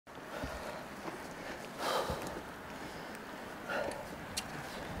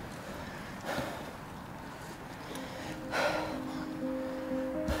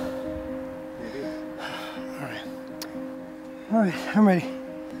All right, I'm ready.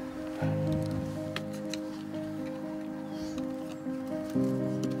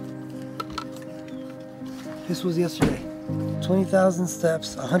 This was yesterday. 20,000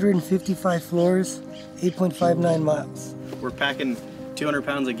 steps, 155 floors, 8.59 miles. We're packing 200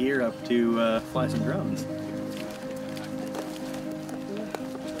 pounds of gear up to fly some drones.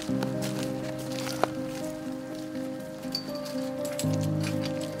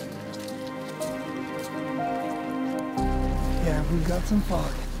 Yeah, we've got some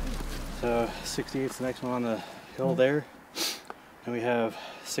fog. So 68's the next one on the hill there. And we have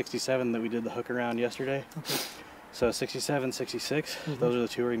 67 that we did the hook around yesterday. Okay. So 67, 66, those are the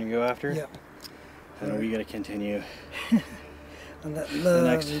two we're gonna go after. Yep. And we gotta continue On that the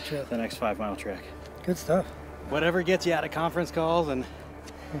lovely trail. next 5-mile trek. Good stuff. Whatever gets you out of conference calls and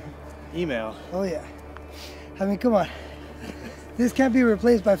email. Oh yeah. I mean, come on. This can't be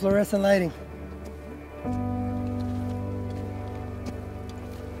replaced by fluorescent lighting.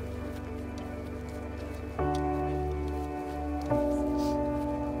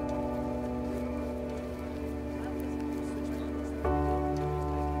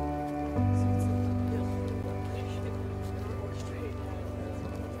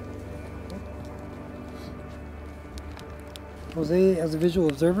 Jose, as a visual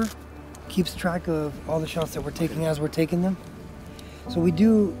observer, keeps track of all the shots that we're taking as we're taking them. So we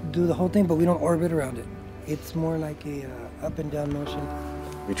do the whole thing, but we don't orbit around it. It's more like a up and down motion.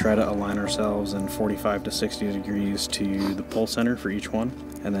 We try to align ourselves in 45 to 60 degrees to the pole center for each one,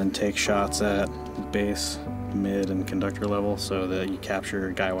 and then take shots at base, mid, and conductor level so that you capture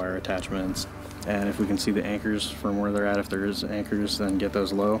guy wire attachments. And if we can see the anchors from where they're at, if there is anchors, then get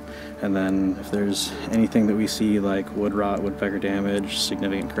those low. And then if there's anything that we see like wood rot, woodpecker damage,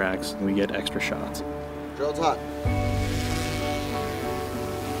 significant cracks, we get extra shots. Drill's hot.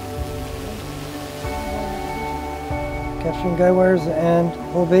 Capturing guy wires and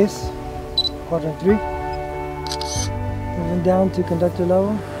whole base, quadrant 3. Moving down to conductor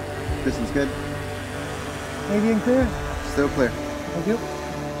level. Piston's good. Maybe and clear. Still clear. Thank you.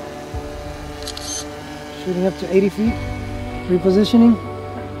 Shooting up to 80 feet. Repositioning.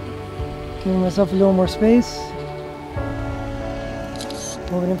 Giving myself a little more space.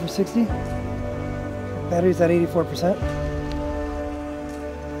 Moving in for 60. Battery's at 84%.